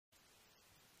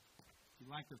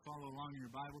like to follow along in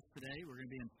your Bibles today, we're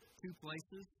going to be in two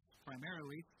places,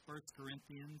 primarily 1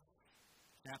 Corinthians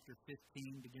chapter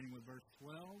 15, beginning with verse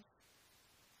 12.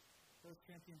 1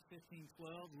 Corinthians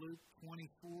 15:12, Luke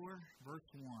 24, verse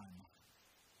 1.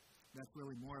 That's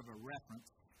really more of a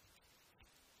reference.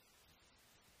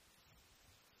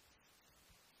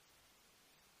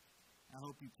 I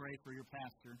hope you pray for your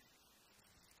pastor.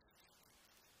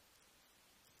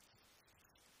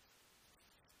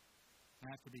 I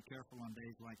have to be careful on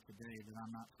days like today that I'm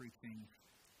not preaching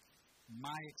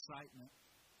my excitement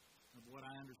of what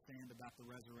I understand about the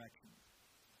resurrection,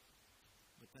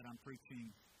 but that I'm preaching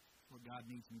what God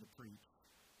needs me to preach.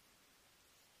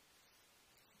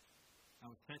 I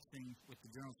was texting with the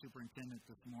general superintendent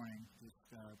this morning, just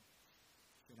said,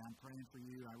 I'm praying for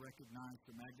you. I recognize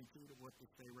the magnitude of what this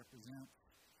day represents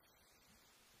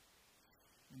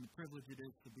and the privilege it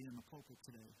is to be in the pulpit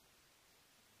today.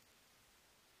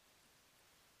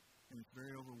 And it's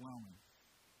very overwhelming.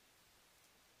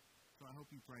 So I hope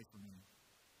you pray for me.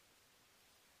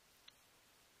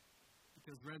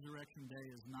 Because Resurrection Day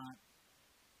is not,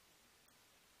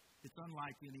 it's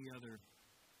unlike any other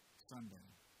Sunday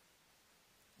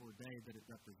or day that it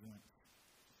represents.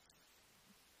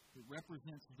 It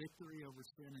represents victory over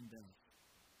sin and death.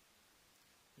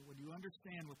 But when you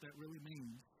understand what that really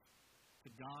means to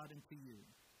God and to you,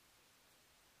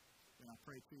 then I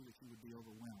pray too that you would be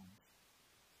overwhelmed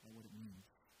by what it means.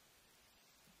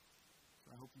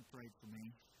 So I hope you prayed for me.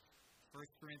 1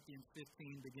 Corinthians 15,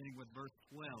 beginning with verse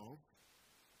 12,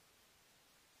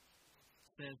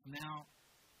 says, Now,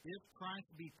 if Christ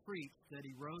be preached that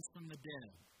he rose from the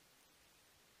dead,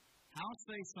 how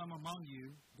say some among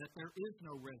you that there is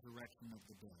no resurrection of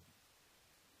the dead?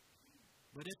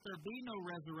 But if there be no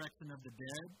resurrection of the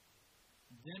dead,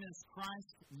 then is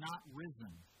Christ not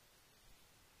risen?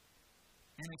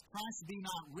 And if Christ be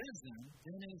not risen,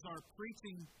 then is our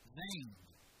preaching vain,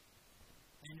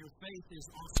 and your faith is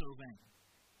also vain.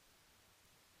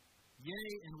 Yea,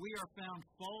 and we are found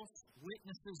false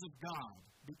witnesses of God,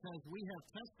 because we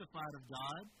have testified of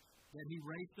God that he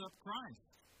raised up Christ,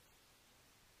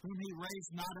 whom he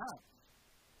raised not up,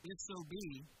 if so be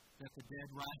that the dead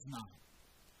rise not.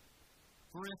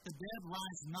 For if the dead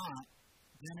rise not,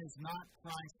 then is not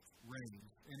Christ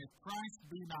raised. And if Christ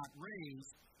be not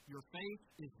raised, your faith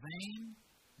is vain,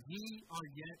 ye are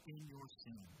yet in your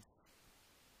sins.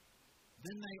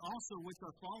 Then they also which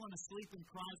are fallen asleep in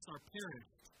Christ are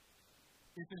perished.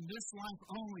 If in this life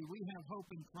only we have hope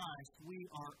in Christ, we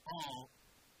are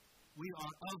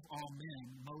of all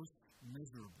men most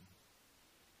miserable.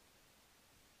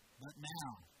 But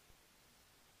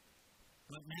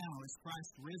now is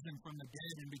Christ risen from the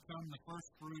dead and become the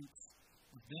firstfruits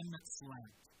of them that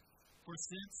slept. For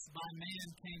since by man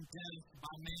came death,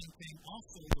 by man came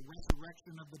also the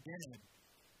resurrection of the dead.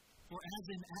 For as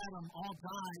in Adam all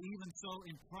die, even so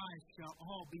in Christ shall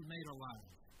all be made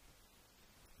alive.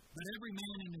 But every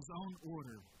man in his own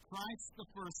order, Christ the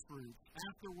firstfruits,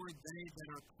 afterward they that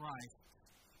are Christ's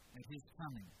at his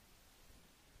coming.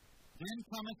 Then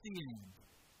cometh the end,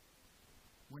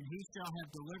 when he shall have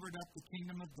delivered up the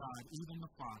kingdom of God, even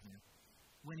the Father,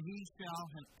 when he shall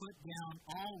have put down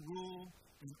all rule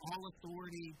and all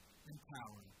authority and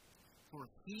power. For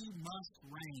he must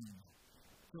reign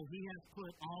till he has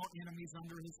put all enemies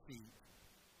under his feet.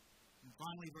 And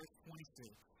finally, verse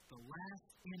 26, the last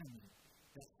enemy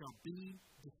that shall be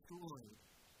destroyed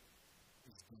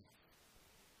is death.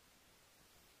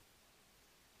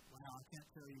 Wow, I can't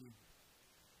tell you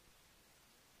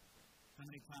how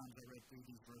many times I read through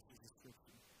these verses of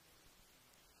Scripture.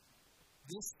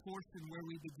 This portion where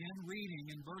we begin reading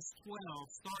in verse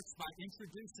 12 starts by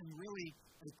introducing really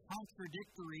a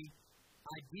contradictory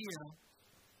idea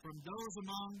from those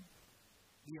among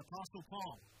the Apostle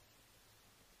Paul,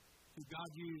 who God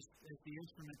used as the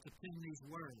instrument to pen these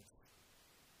words,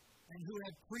 and who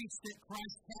had preached that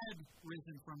Christ had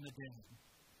risen from the dead.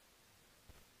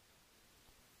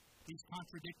 These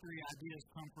contradictory ideas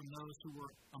come from those who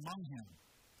were among him.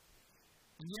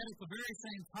 And yet at the very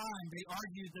same time, they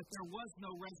argued that there was no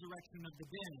resurrection of the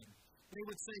dead. They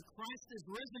would say Christ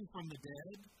is risen from the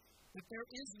dead, but there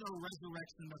is no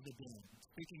resurrection of the dead.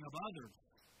 Speaking of others,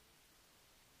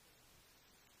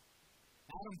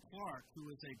 Adam Clarke, who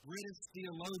is a British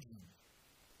theologian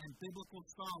and biblical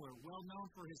scholar, well known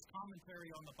for his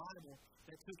commentary on the Bible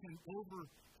that took him over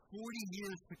 40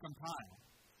 years to compile,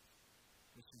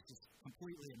 which is just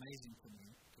completely amazing to me,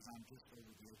 because I'm just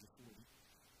over the age of 40.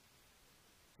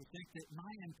 To think that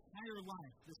my entire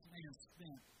life this man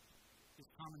spent his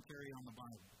commentary on the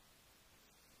Bible.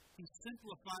 He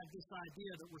simplified this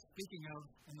idea that we're speaking of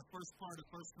in the first part of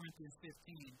 1 Corinthians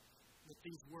 15 with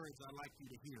these words I'd like you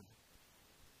to hear.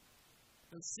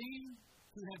 There seem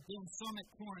to have been some at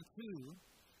Corinth who,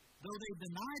 though they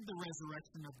denied the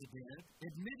resurrection of the dead,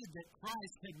 admitted that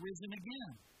Christ had risen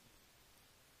again.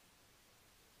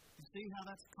 You see how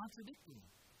that's contradictory?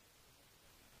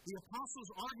 The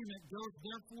apostles' argument goes,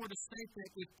 therefore, to state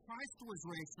that if Christ was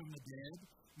raised from the dead,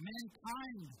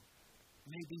 mankind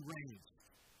may be raised.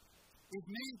 If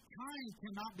mankind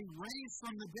cannot be raised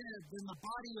from the dead, then the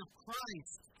body of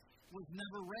Christ was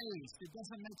never raised. It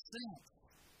doesn't make sense.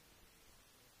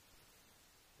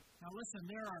 Now listen,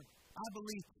 there are, I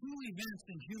believe, two events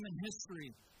in human history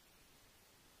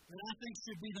that I think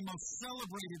should be the most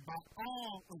celebrated by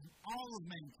all of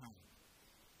mankind.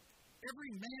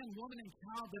 Every man, woman, and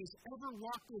child that has ever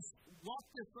walked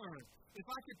this earth, if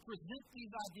I could present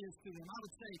these ideas to them, I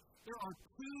would say there are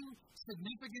two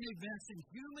significant events in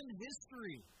human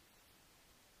history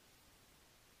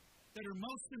that are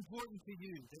most important to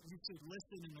you, that you should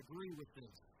listen and agree with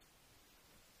this.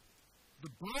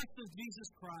 The birth of Jesus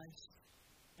Christ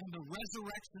and the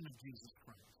resurrection of Jesus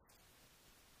Christ.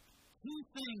 Two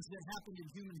things that happened in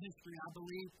human history, I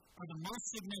believe, are the most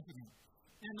significant.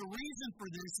 And the reason for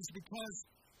this is because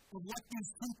of what these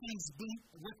two things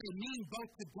what they mean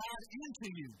both to God and to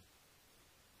you.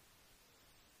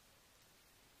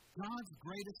 God's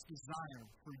greatest desire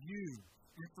for you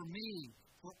and for me,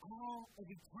 for all of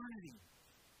eternity,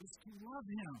 is to love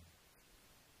Him.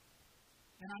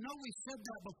 And I know we've said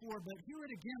that before, but hear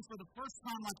it again for the first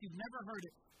time like you've never heard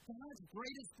it. God's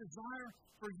greatest desire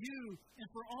for you and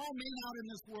for all men out in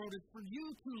this world is for you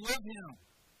to love Him.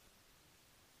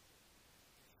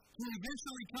 To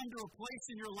eventually come to a place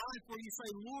in your life where you say,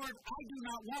 Lord, I do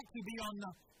not want to be on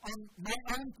my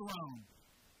own throne.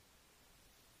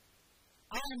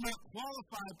 I am not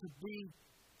qualified to be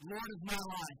Lord of my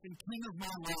life and King of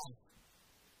my life.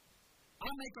 I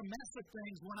make a mess of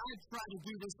things when I try to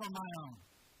do this on my own.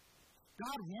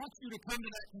 God wants you to come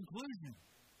to that conclusion.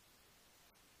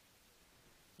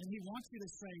 And He wants you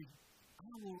to say,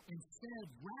 I will instead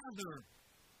rather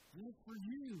live for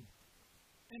you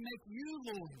and make you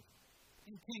Lord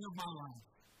and King of my life.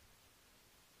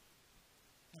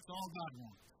 That's all God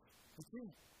wants. That's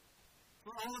it.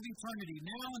 For all of eternity,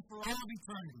 now and for all of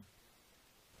eternity.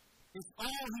 It's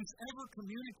all He's ever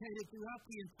communicated throughout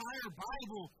the entire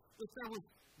Bible. If there was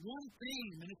one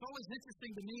theme, and it's always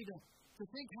interesting to me to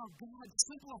think how God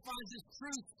simplifies His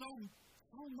truth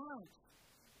so much.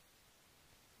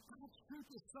 God's truth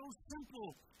is so simple.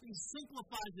 He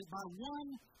simplifies it by one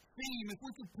theme. If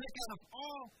we could pick out of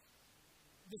all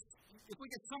this, if we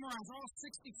could summarize all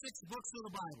 66 books of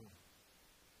the Bible,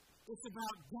 it's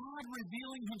about God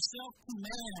revealing Himself to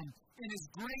man in His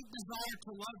great desire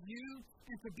to love you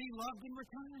and to be loved in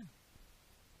return.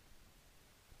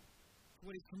 That's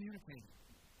what He's communicating.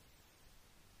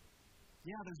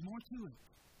 Yeah, there's more to it.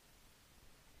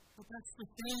 But that's the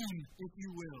thing, if you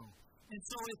will. And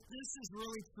so if this is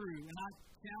really true, and I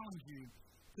challenge you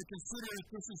to consider if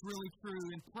this is really true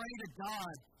and pray to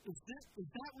God, is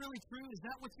that really true? Is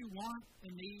that what you want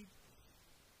and need?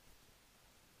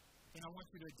 And I want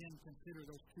you to again consider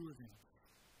those two events.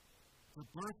 The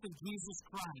birth of Jesus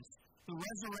Christ, the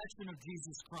resurrection of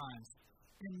Jesus Christ.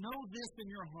 And know this in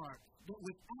your heart, that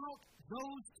without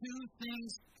those two things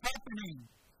happening,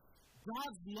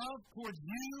 God's love towards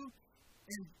you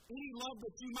and any love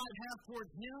that you might have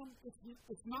towards Him,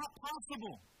 it's not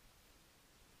possible.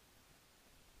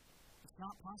 It's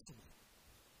not possible.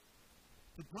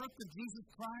 The birth of Jesus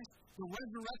Christ, the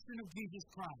resurrection of Jesus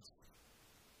Christ.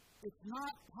 It's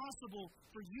not possible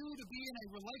for you to be in a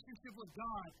relationship with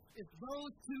God if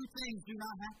those two things do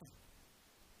not happen.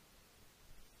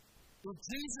 If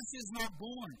Jesus is not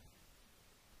born,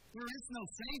 there is no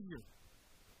Savior.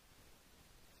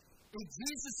 If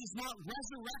Jesus is not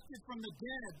resurrected from the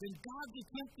dead, then God's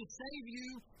attempt to save you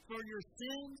for your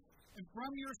sins and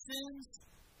from your sins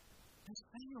has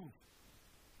failed.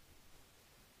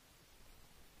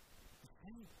 It's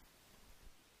failed.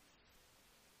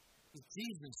 If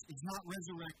Jesus is not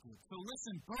resurrected. So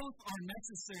listen, both are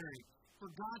necessary for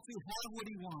God to have what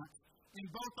He wants, and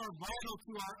both are vital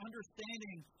to our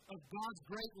understanding of God's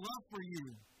great love for you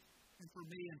and for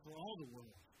me and for all the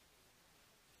world.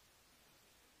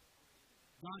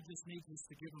 God just needs us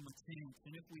to give Him a chance,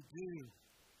 and if we do,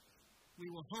 we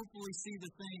will hopefully see the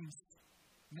things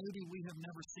maybe we have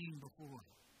never seen before,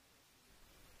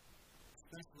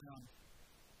 especially on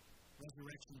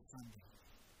Resurrection Sunday.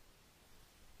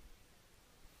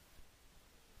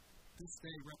 This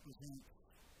day represents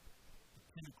the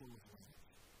pinnacle of life.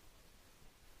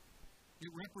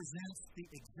 It represents the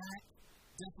exact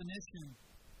definition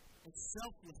of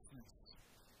selflessness.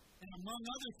 And among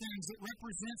other things, it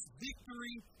represents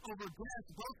victory over death,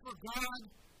 both for God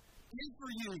paid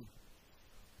for you.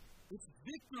 It's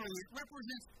victory. It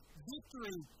represents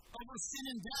victory over sin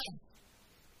and death.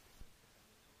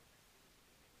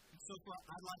 And so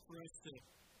I'd like for us to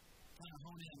kind of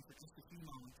hone in for just a few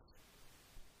moments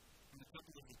on a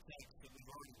couple of the texts that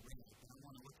we've already read. And I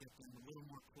want to look at them a little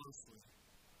more closely.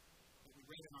 That we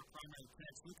read in our primary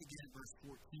text. Look again at verse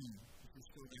 14, if you're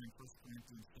still there in 1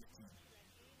 Corinthians 15.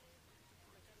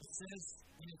 It says,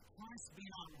 "And if Christ be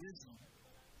not risen,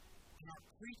 and our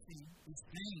preaching is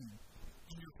vain,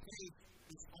 and your faith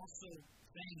is also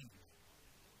vain."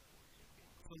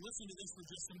 So listen to this for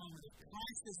just a moment. If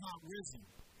Christ is not risen,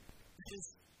 that is,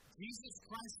 Jesus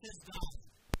Christ has died.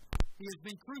 He has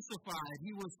been crucified.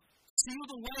 He was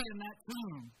sealed away in that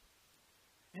tomb.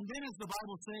 And then, as the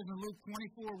Bible says in Luke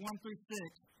 24, 1 through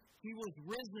 6, He was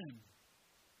risen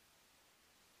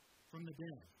from the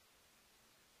dead.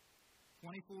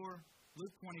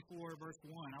 Luke 24, verse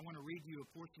 1. I want to read you a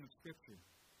portion of Scripture.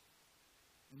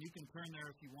 And you can turn there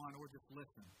if you want, or just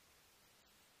listen.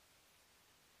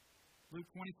 Luke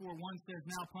 24, 1 says,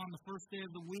 "Now upon the first day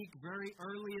of the week, very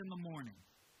early in the morning,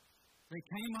 they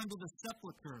came unto the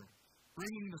sepulchre,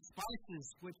 bringing the spices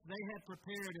which they had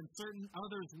prepared, and certain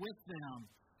others with them.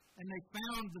 And they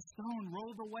found the stone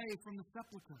rolled away from the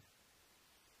sepulchre.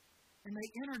 And they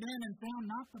entered in and found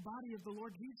not the body of the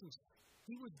Lord Jesus.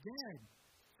 He was dead,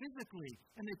 physically.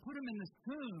 And they put him in this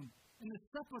tomb, in this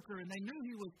sepulchre, and they knew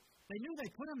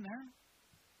they put him there.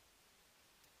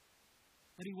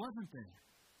 But he wasn't there.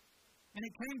 And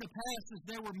it came to pass, as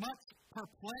they were much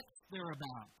perplexed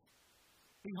thereabout,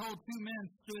 behold, two men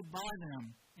stood by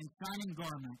them in shining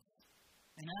garments.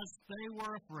 And as they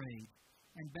were afraid,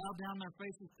 and bowed down their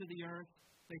faces to the earth,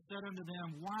 they said unto them,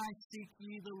 Why seek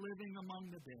ye the living among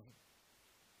the dead?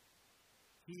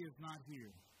 He is not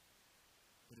here,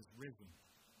 but is risen.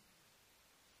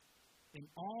 In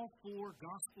all four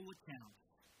gospel accounts,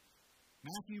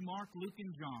 Matthew, Mark, Luke,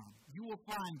 and John, you will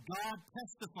find God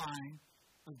testifying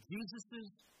of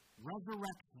Jesus'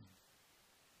 resurrection.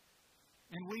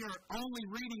 And we are only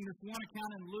reading this one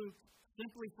account in Luke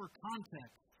simply for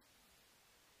context,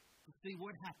 to see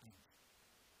what happened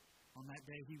on that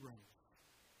day he rose.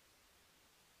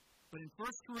 But in 1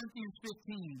 Corinthians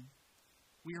 15,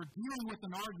 we are dealing with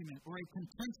an argument or a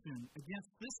contention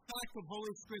against this fact of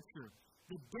Holy Scripture.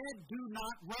 The dead do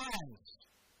not rise.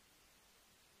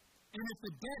 And if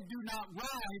the dead do not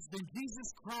rise, then Jesus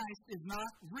Christ is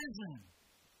not risen.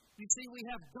 You see, we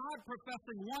have God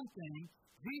professing one thing,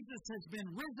 Jesus has been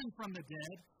risen from the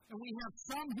dead, and we have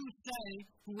some who say,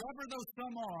 whoever those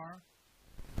some are,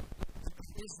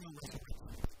 there is no resurrection.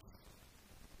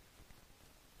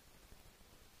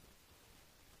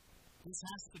 This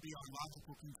has to be our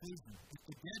logical conclusion. If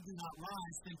the dead do not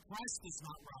rise, then Christ does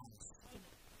not rise.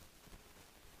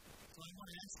 So I want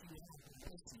to ask you all to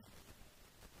listen.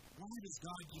 Why does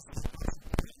God use this passage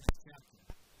in this chapter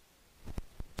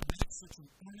to make such an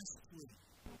earnest plea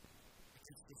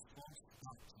against this false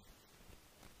doctrine?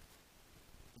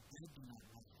 The dead do not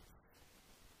rise.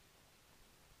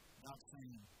 Without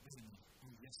saying, wait a minute,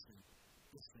 oh yes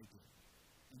they did.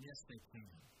 And yes they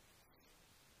can.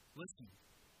 Listen.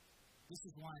 This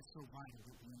is why it's so vital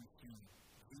that we understand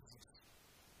Jesus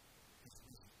is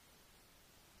risen.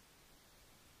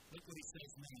 Look what he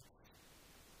says next.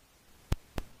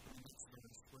 In the next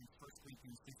verse, we're in 1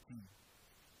 Corinthians 15.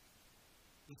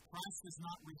 If Christ is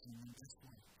not risen, then guess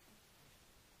what?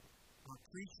 Our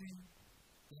preaching,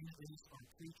 then it is our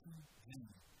preaching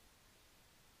vain.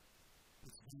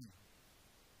 It's vain.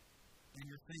 And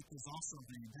your faith is also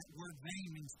vain. That word vain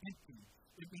means empty.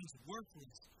 It means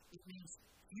worthless. It means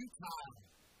futile,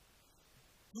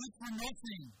 good for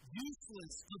nothing,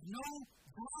 useless, of no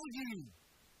value.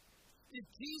 If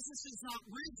Jesus is not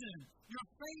risen, your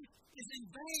faith is in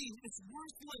vain. It's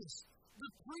worthless.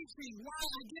 The preaching, why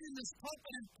I get in this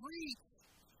pulpit and preach,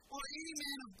 or any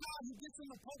man of God who gets in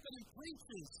the pulpit and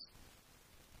preaches,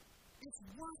 it's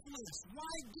worthless.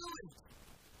 Why do it?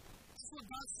 That's what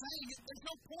God's saying. There's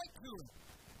no point to it.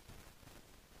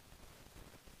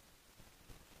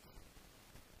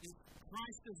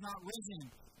 Christ is not risen.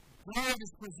 God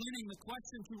is presenting the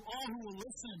question to all who will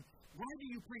listen. Why do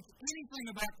you preach anything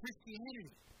about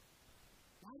Christianity?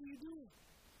 Why do you do it?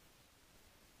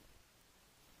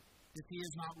 If he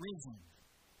is not risen,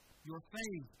 your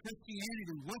faith,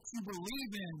 Christianity, what you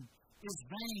believe in is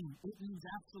vain. It means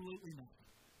absolutely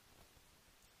nothing.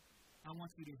 I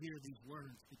want you to hear these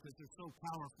words because they're so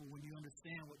powerful when you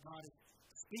understand what God is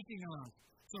speaking of.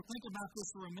 So think about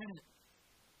this for a minute.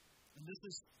 And this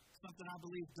is something I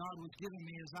believe God was giving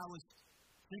me as I was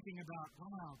thinking about,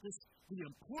 the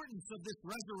importance of this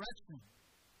resurrection.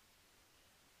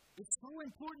 It's so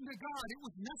important to God. It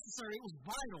was necessary. It was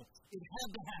vital. It had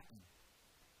to happen.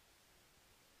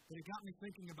 But it got me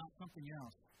thinking about something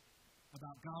else,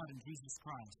 about God and Jesus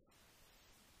Christ.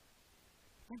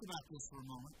 Think about this for a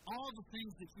moment. All the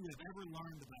things that you have ever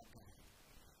learned about God,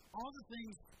 all the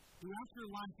things throughout your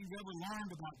life you've ever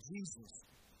learned about Jesus,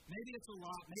 maybe it's a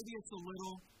lot, maybe it's a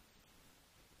little,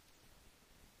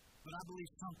 but I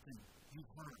believe something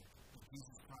you've heard of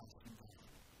Jesus Christ and God.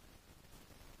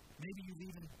 Maybe you've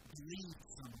even believed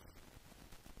something.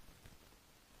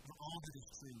 But all that is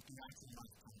true throughout your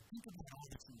lifetime. Think about all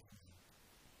that you've heard.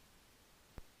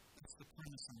 That's the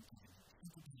premise I'm talking about.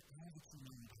 Think about all that you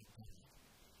know about God.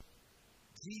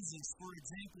 Jesus, for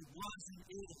example, was and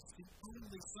is the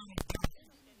only Son of God.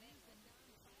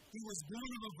 He was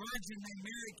born of a virgin named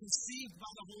Mary, conceived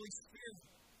by the Holy Spirit.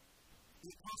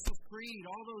 The Apostles' Creed,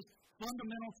 all those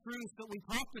fundamental truths that we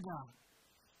talked about.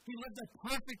 He lived a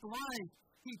perfect life.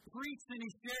 He preached and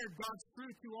he shared God's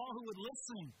truth to all who would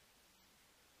listen.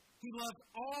 He loved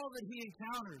all that he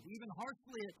encountered, even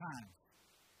harshly at times.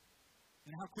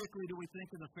 And how quickly do we think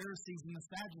of the Pharisees and the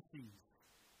Sadducees?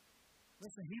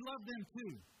 Listen, he loved them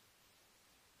too.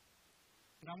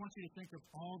 But I want you to think of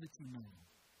all that you know.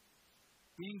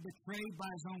 Being betrayed by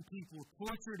his own people,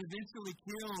 tortured, eventually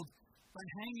killed, but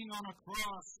hanging on a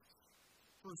cross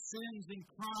for sins and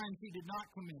crimes he did not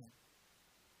commit.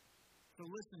 So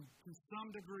listen, to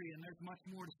some degree, and there's much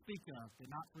more to speak of, but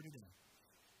not for today.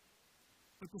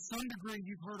 But to some degree,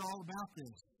 you've heard all about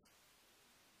this.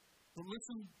 But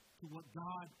listen to what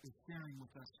God is sharing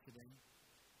with us today.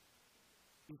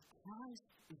 If Christ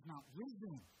is not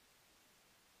risen,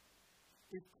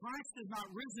 if Christ is not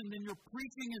risen, then your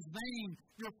preaching is vain.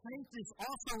 Your faith is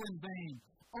also in vain.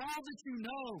 All that you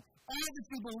know, all that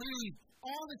you believe,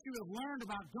 all that you have learned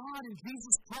about God and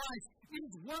Jesus Christ is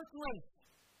worthless.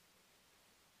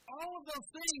 All of those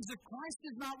things if Christ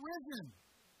is not risen.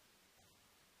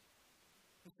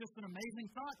 It's just an amazing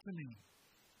thought to me.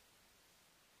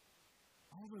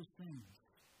 All those things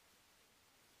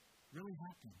really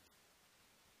happened.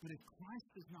 But if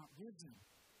Christ is not risen,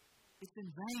 it's in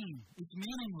vain. It's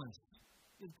meaningless.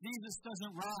 If Jesus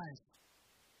doesn't rise,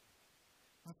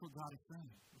 that's what God is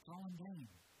saying. It's all in vain.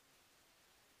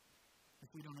 If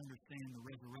we don't understand the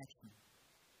resurrection.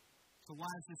 So why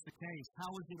is this the case? How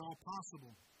is it all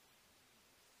possible?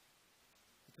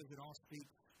 Because it all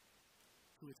speaks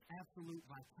to its absolute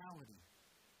vitality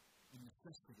and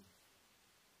necessity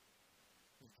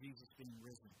of Jesus being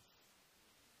risen.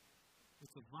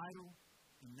 It's a vital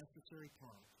and necessary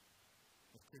part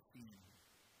of Christianity.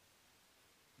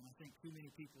 And I think too many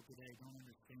people today don't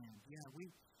understand. Yeah, we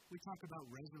talk about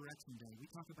Resurrection Day. We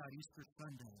talk about Easter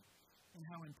Sunday and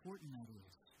how important that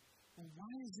is. Well,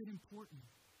 why is it important?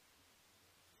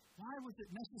 Why was it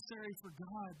necessary for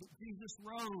God that Jesus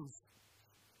rose?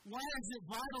 Why is it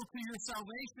vital to your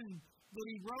salvation that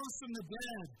he rose from the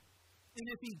dead? And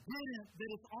if he didn't, that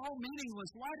it's all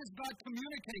meaningless. Why does God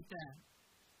communicate that?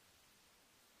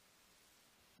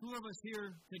 Who of us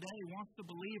here today wants to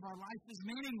believe our life is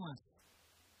meaningless?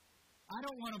 I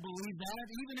don't want to believe that.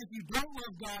 Even if you don't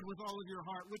love God with all of your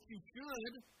heart, which you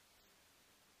should,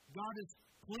 God is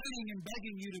pleading and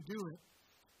begging you to do it.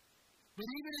 But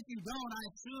even if you don't, I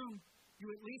assume you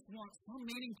at least want some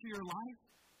meaning to your life.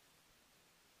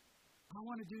 I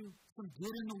want to do some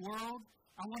good in the world.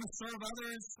 I want to serve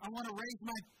others. I want to raise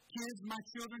my kids, my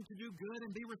children to do good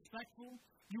and be respectful.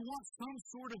 You want some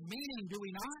sort of meaning, do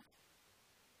we not?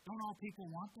 Don't all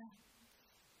people want that?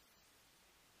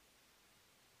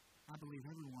 I believe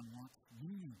everyone wants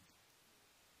meaning.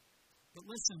 But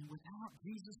listen, without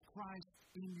Jesus Christ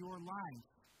in your life,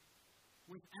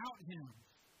 without him,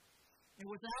 and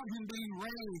without him being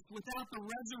raised, without the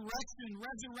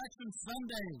Resurrection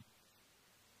Sunday,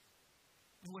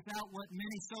 and without what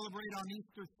many celebrate on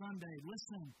Easter Sunday,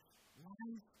 listen,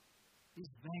 life is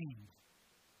vain.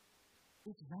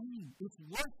 It's vain. It's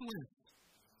worthless.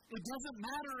 It doesn't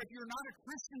matter if you're not a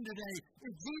Christian today.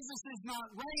 If Jesus is not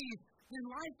raised, then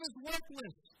life is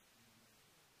worthless.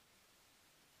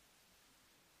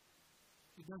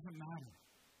 It doesn't matter.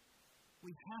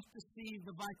 We have to see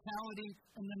the vitality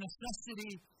and the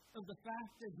necessity of the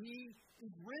fact that he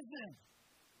is risen.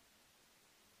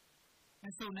 And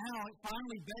so now it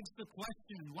finally begs the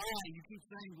question, why? You keep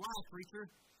saying, why, preacher?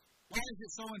 Why is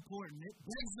it so important? It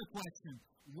begs the question,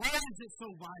 why is it so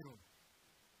vital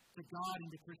to God and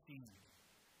to Christianity?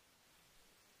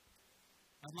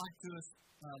 I'd like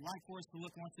for us to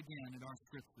look once again at our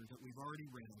scripture that we've already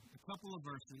read, a couple of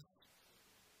verses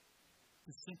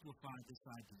to simplify this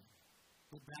idea.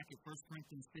 Look back at 1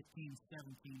 Corinthians 15,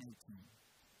 17, 18.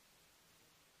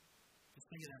 Just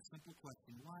think of that simple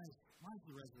question. Why is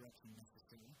the resurrection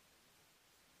necessary?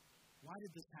 Why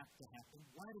did this have to happen?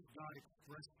 Why does God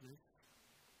express this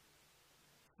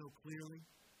so clearly?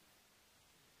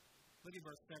 Look at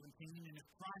verse 17. And if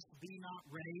Christ be not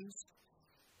raised,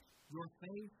 your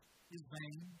faith is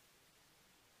vain.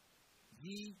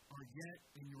 Ye are yet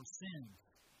in your sins.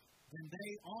 Then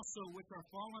they also which are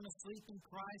fallen asleep in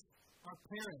Christ are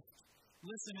perished.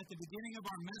 Listen, at the beginning of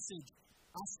our message,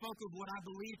 I spoke of what I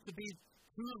believe to be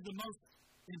two of the most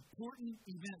important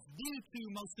events, the two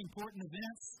most important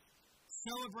events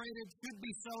should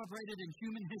be celebrated in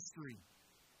human history.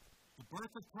 The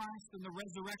birth of Christ and the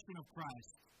resurrection of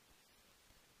Christ.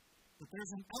 But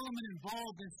there's an element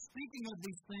involved in speaking of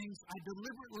these things I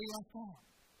deliberately left out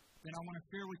that I want to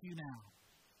share with you now.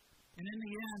 And in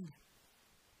the end,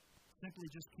 simply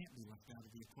just can't be left out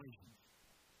of the equation.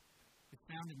 It's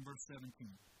found in verse 17.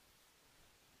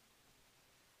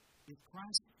 If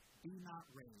Christ be not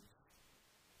raised,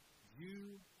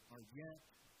 you are yet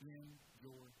in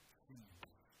your sins.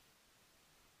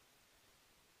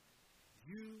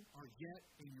 You are yet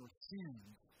in your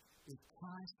sins if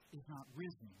Christ is not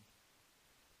risen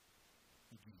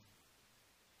again.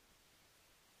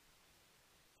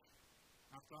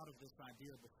 I've thought of this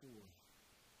idea before.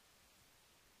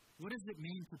 What does it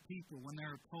mean to people when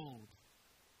they're told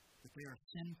that they are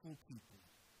sinful people?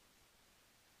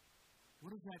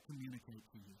 What does that communicate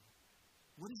to you?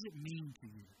 What does it mean to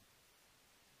you?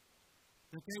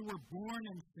 That they were born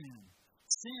in sin.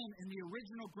 Sin in the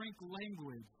original Greek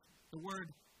language, the word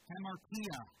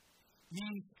hamartia,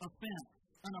 means offense.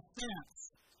 An offense.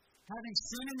 Having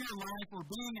sin in your life or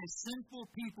being a sinful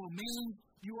people means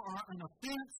you are an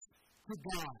offense to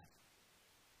God.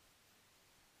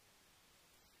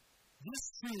 This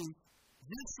truth,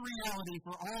 this reality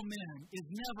for all men is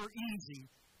never easy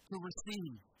to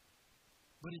receive.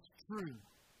 But it's true.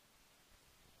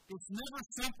 It's never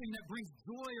something that brings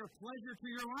joy or pleasure to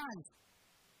your life.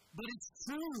 But it's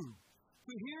true.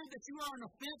 To hear that you are an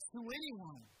offense to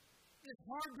anyone is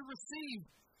hard to receive,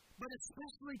 but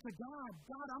especially to God.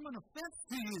 God, I'm an offense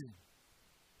to you.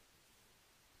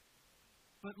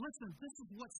 But listen, this is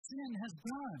what sin has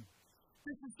done.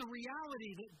 This is the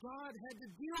reality that God had to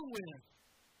deal with.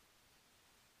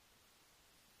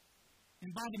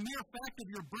 And by the mere fact of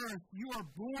your birth, you are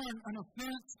born an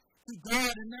offense to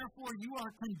God, and therefore you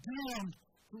are condemned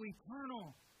to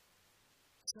eternal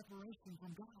separation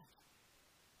from God.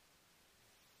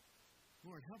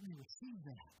 Lord, help me receive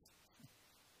that.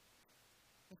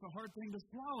 That's a hard thing to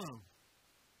swallow.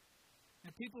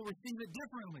 And people receive it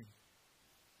differently.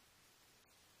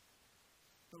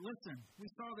 But listen, we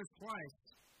saw this twice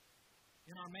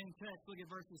in our main text. Look at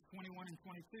verses 21 and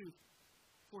 22.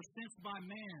 For since by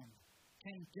man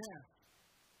came death,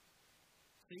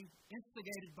 see,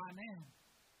 instigated by man,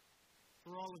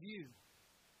 for all of you,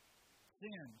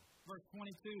 sin. Verse 22,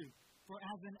 for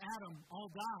as in Adam all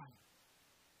died,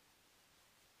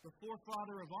 the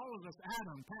forefather of all of us,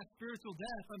 Adam, passed spiritual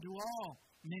death unto all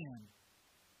men.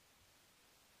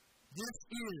 This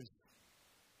is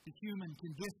the human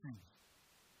condition,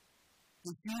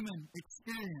 the human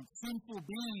experience, sinful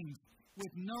beings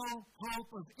with no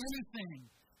hope of anything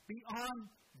beyond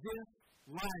this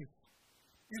life.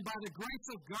 And by the grace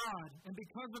of God, and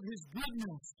because of His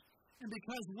goodness, and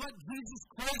because what Jesus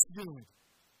Christ did,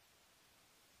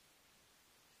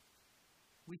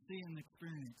 we see and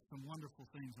experience some wonderful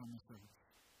things on this earth.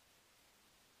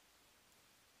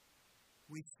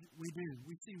 We do.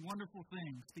 We see wonderful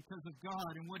things because of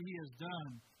God and what He has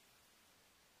done.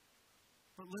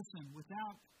 But listen,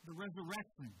 without the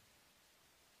resurrection,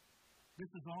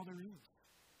 this is all there is.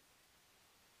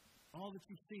 All that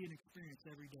you see and experience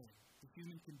every day, the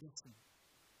human condition,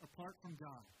 apart from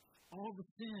God. All the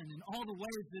sin and all the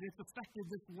ways that it's affected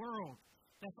this world.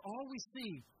 That's all we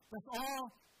see. That's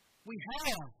all we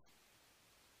have.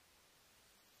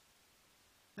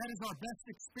 That is our best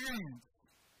experience.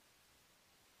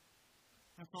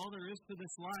 That's all there is to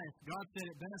this life. God said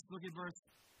it best. Look at verse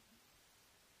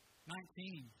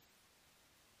 19.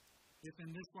 If in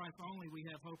this life only we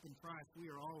have hope in Christ, we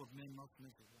are all of men most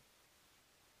miserable.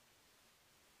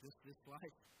 This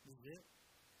life is it.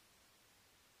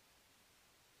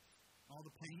 All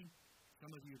the pain.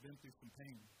 Some of you have been through some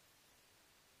pain,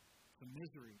 some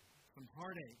misery, some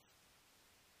heartache.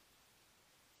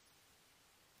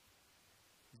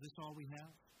 Is this all we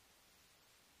have?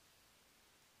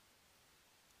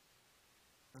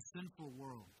 A sinful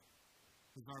world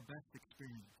is our best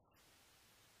experience.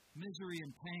 Misery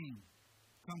and pain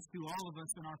comes to all of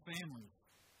us in our families.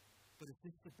 But is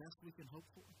this the best we can hope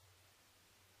for?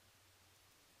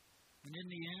 And in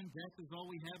the end, death is all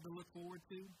we have to look forward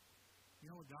to. You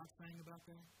know what God's saying about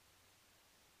that?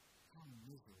 How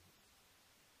miserable.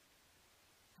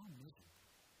 How miserable.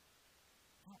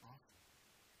 How awful.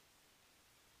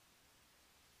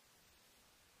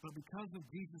 But because of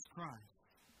Jesus Christ,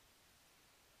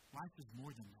 life is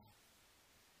more than that.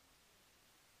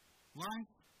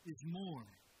 Life is more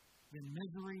than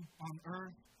misery on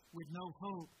earth with no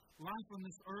hope. Life on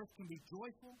this earth can be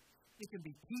joyful, it can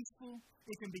be peaceful,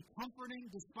 it can be comforting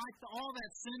despite all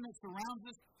that sin that surrounds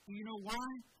us. Do you know why?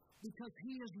 Because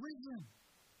He is risen.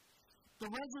 The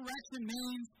resurrection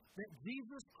means that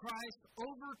Jesus Christ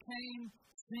overcame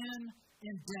sin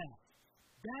and death.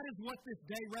 That is what this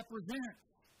day represents.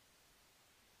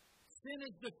 Sin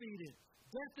is defeated.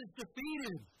 Death is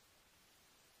defeated.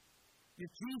 If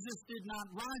Jesus did not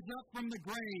rise up from the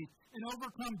grave and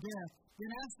overcome death, then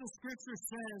as the Scripture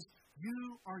says, you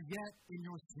are yet in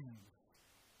your sins.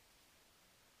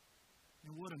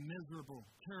 And what a miserable,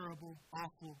 terrible,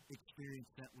 awful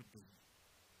experience that would be.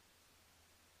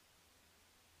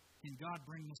 Can God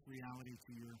bring this reality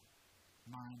to your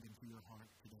mind and to your heart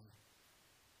today?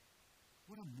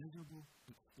 What a miserable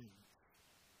experience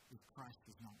if Christ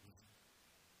is not risen.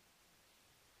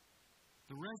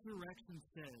 The resurrection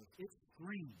says, it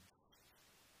screams,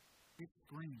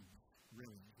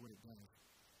 really, is what it does.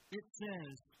 It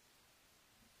says,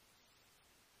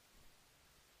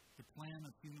 the plan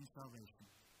of human salvation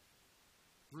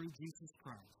through Jesus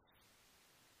Christ,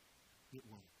 it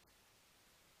worked.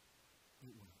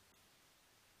 It worked.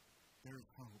 There is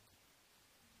hope.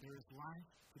 There is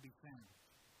life to be found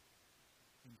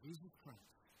in Jesus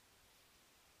Christ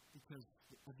because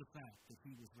of the fact that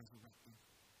He was resurrected.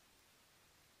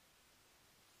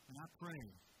 And I pray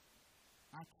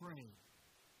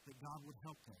that God would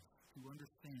help us to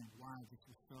understand why this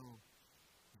is so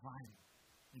vital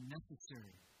and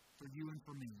necessary for you and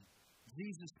for me.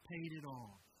 Jesus paid it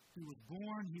all. He was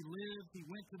born, He lived, He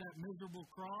went to that miserable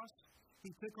cross.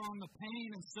 He took on the pain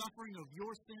and suffering of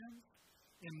your sins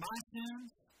and my sins,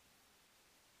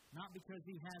 not because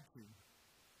He had to,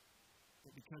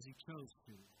 but because He chose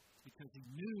to. Because He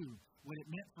knew what it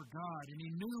meant for God, and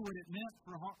He knew what it meant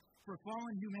for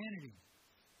fallen humanity.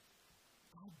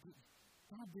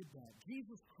 God did that.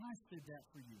 Jesus Christ did that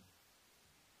for you.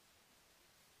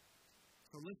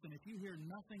 So listen, if you hear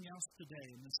nothing else today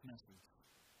in this message,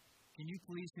 can you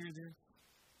please hear this?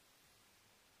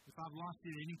 If I've lost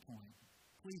you at any point,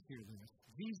 please hear this.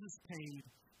 Jesus paid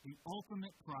the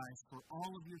ultimate price for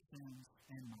all of your sins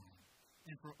and mine,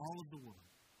 and for all of the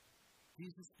world.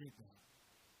 Jesus did that.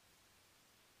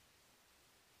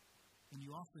 And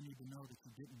you also need to know that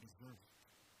you didn't deserve it.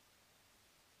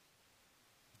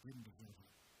 You didn't deserve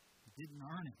it. You didn't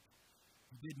earn it.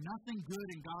 You did nothing good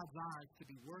in God's eyes to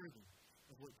be worthy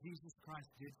of what Jesus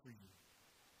Christ did for you.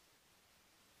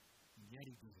 And yet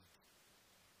He did it.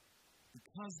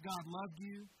 Because God loved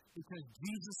you, because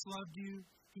Jesus loved you,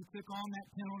 He took on that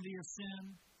penalty of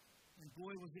sin, and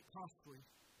boy, was it costly.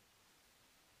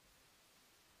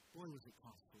 Boy, was it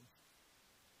costly.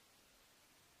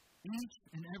 Each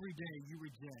and every day you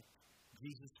reject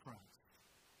Jesus Christ.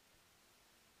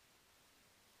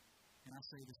 And I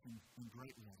say this in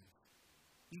great letters.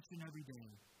 Each and every day,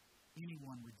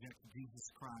 anyone rejects Jesus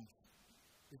Christ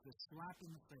is a slap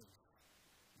in the face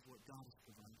of what God has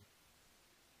provided.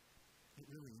 It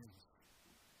really is.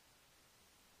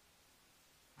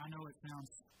 I know it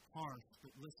sounds harsh,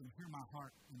 but listen, hear my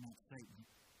heart in that statement.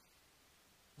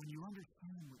 When you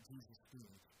understand what Jesus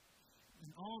did, and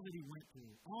all that He went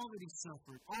through, all that He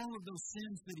suffered, all of those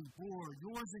sins that He bore,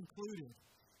 yours included,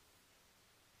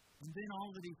 and then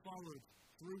all that He followed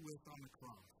through with on the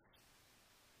cross.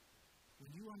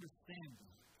 When you understand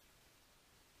that,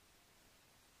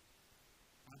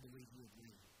 I believe you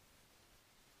agree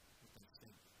with that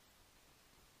statement.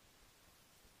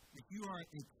 If you are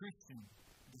a Christian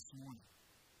this morning,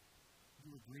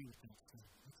 you agree with that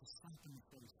statement. It's a slap in the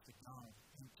face to God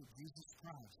and to Jesus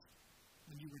Christ.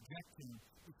 When you reject Him,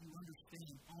 if you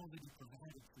understand all that He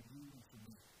provided for you and for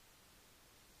me.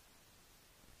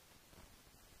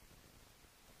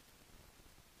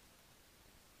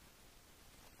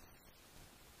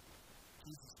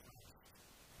 Jesus Christ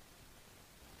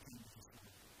came to this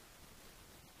life.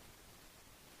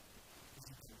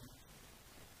 Isn't that right?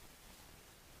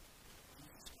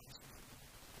 Jesus Christ was born.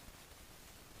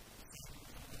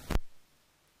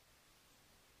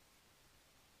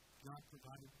 God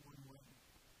provided one way.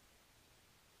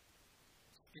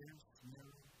 Scarce,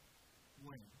 narrow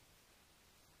way.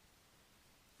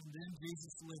 And then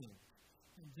Jesus lived.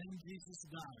 And then Jesus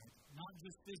died. Not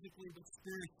just physically, but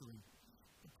spiritually.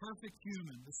 The perfect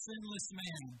human, the sinless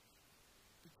man,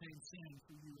 became sin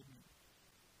for you and me.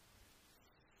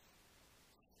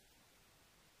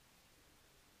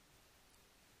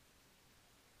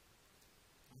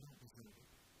 I don't deserve it.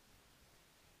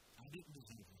 I didn't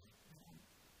deserve it.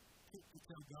 Quick to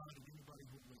tell God and anybody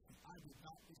who would listen, I did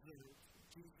not deserve what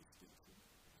Jesus did for me.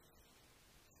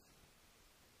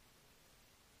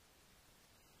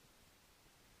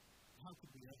 How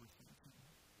could we ever thank Him?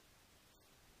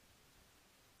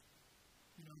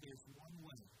 You know, there's one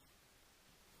way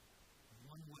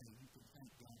you can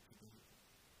thank God today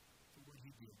for what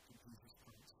He did for Jesus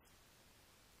Christ.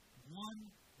 One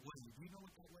way. Do you know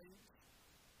what that way is?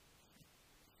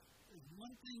 There's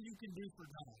one thing you can do for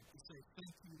God to say,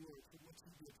 thank you, Lord, for what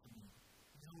you did for me.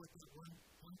 You know what that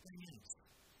one thing is?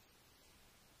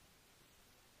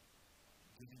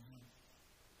 Giving Him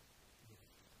glory.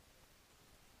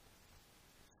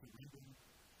 Surrendering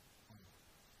all.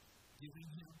 Giving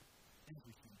Him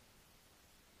everything.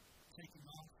 Taking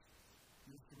off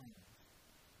your throne.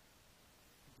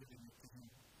 Giving it to Him.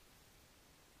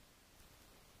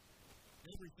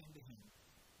 Everything to Him.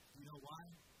 You know why?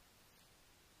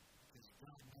 Because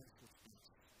God knows what's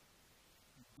best.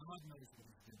 God knows what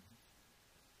He's doing.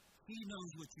 He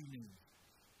knows what you need.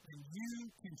 And you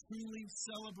can truly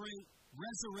celebrate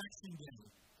Resurrection Day,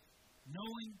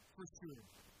 knowing for sure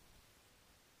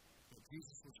that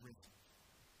Jesus was risen.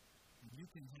 And you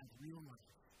can have real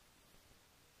life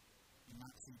and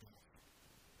not see death.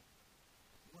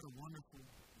 What a wonderful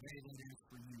day that is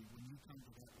for you when you come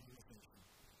to that realization.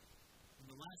 In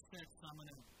the last text I'm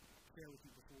going to share with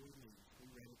you before we leave, we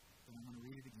read it, but I'm going to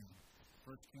read it again.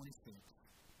 Verse 26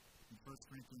 in 1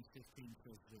 Corinthians 15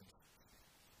 says this: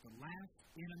 the last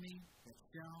enemy that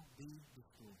shall be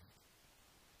destroyed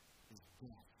is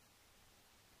death.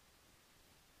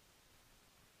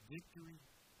 Victory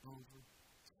over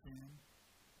sin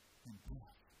and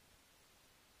death.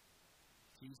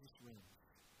 Jesus rose.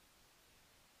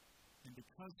 And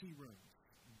because He rose,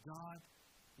 God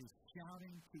is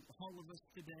shouting to all of us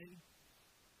today,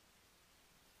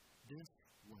 this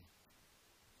way.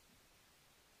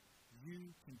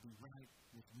 You can be right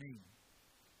with me.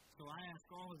 So I ask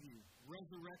all of you,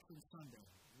 Resurrection Sunday,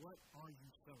 what are you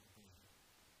celebrating?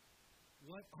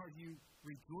 What are you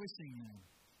rejoicing in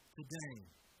today?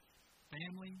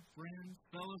 Family, friends,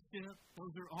 fellowship,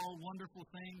 those are all wonderful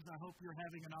things. I hope you're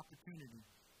having an opportunity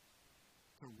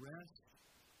to rest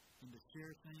and to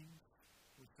share things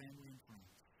with family and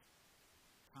friends.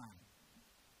 Time.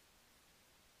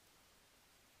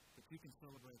 But you can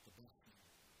celebrate the best thing.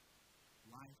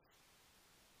 Life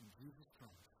in Jesus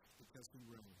Christ because He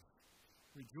rose.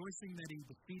 Rejoicing that He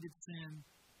defeated sin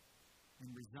and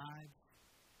resides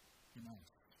in us.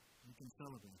 You can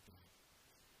celebrate that.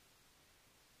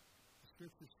 The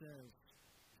Scripture says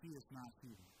He is not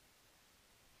here,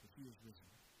 but He is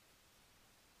risen.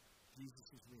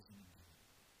 Jesus is risen indeed.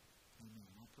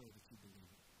 Amen. I pray that you believe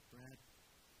it. Brad,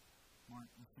 Mark,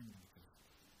 and sing with us.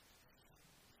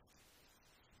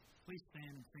 Please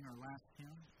stand and sing our last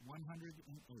hymn, 108.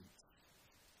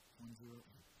 108.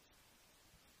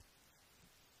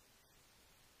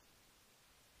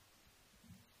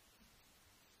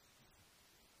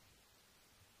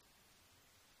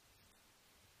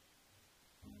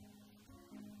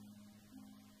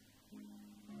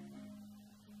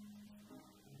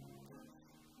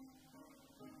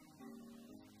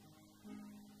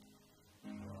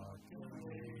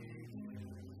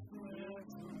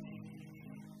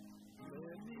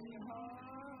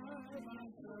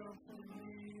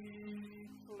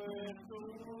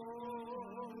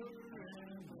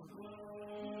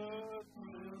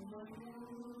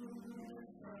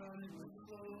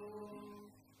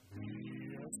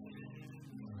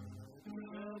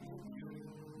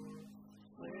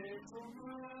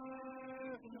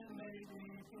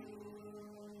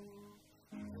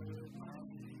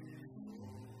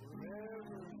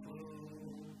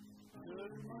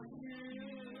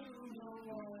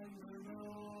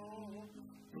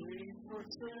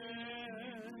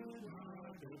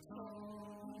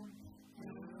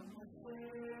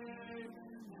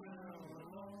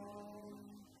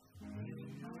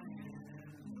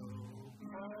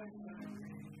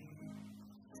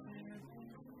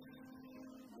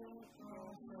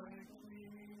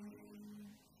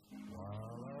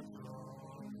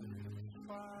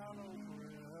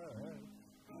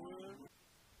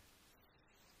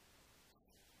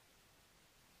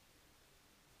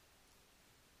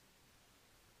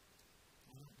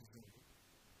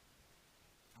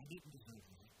 Didn't deserve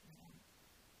it. I'm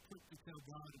quick to tell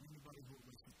God and anybody who will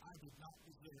listen, I did not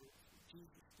deserve what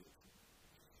Jesus did for me.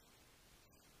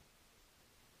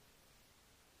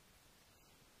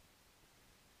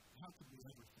 How could we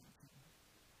ever thank Him?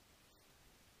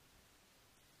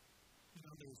 You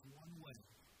know, there's one way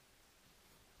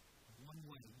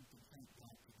you can thank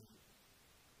God today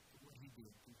for what He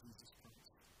did through Jesus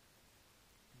Christ.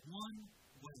 One one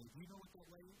way. Do you know what that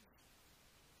way is?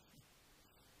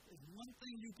 There's one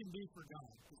thing you can do for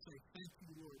God, to say, thank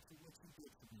you, Lord, for what you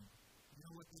did for me. You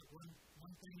know what that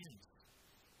one thing is?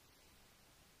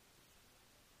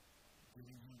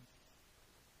 Giving Him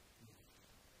glory.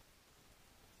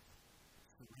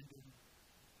 Surrendering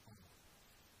all.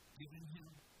 Giving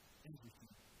Him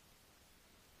everything.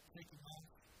 Taking off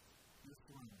your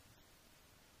throne.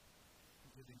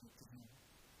 Giving it to Him.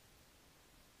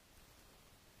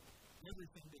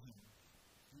 Everything to Him.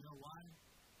 You know why?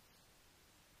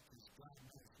 Because God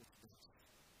knows what's best.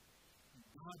 And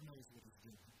God knows what He's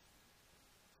doing.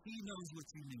 He knows what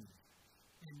you need.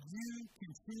 And you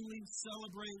can truly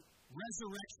celebrate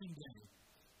Resurrection Day,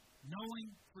 knowing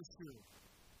for sure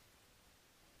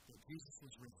that Jesus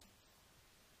was risen.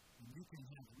 And you can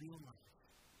have real life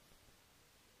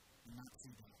and not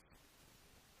see death.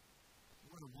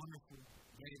 What a wonderful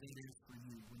day that is for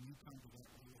you when you come to that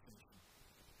realization.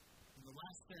 And the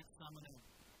last text I'm going to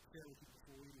share with you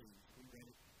before we leave, we read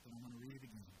it, but I'm going to read it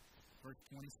again. Verse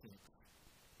 26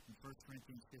 in 1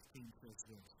 Corinthians 15 says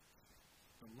this: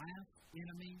 the last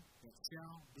enemy that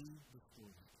shall be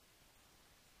destroyed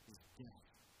is death.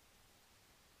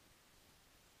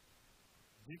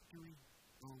 Victory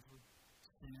over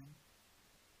sin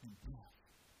and death.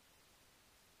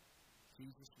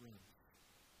 Jesus rose.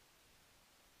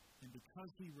 And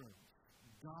because He rose,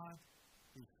 God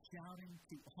is shouting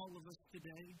to all of us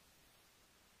today,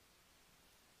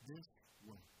 this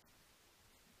way.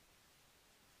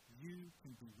 You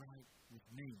can be right with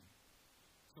me.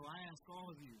 So I ask all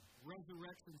of you,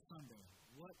 Resurrection Sunday,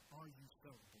 what are you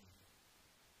celebrating?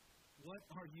 What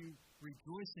are you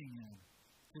rejoicing in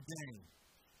today?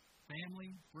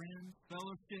 Family, friends,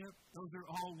 fellowship, those are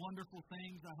all wonderful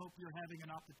things. I hope you're having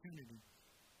an opportunity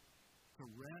to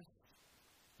rest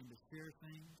and to share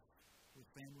things with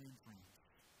family and friends.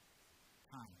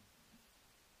 Time.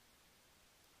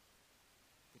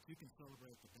 But you can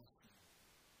celebrate the best thing.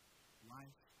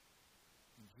 Life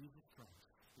in Jesus Christ,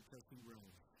 because He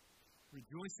rose.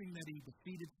 Rejoicing that He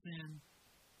defeated sin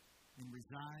and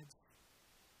resides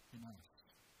in us.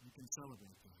 You can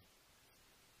celebrate that.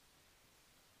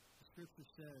 The Scripture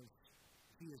says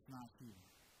He is not here,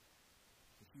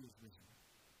 but He is risen.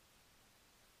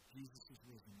 Jesus is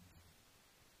risen indeed.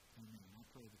 Amen. I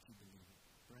pray that you believe it.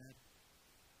 Brad,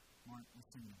 Mark,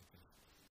 let's sing another thing.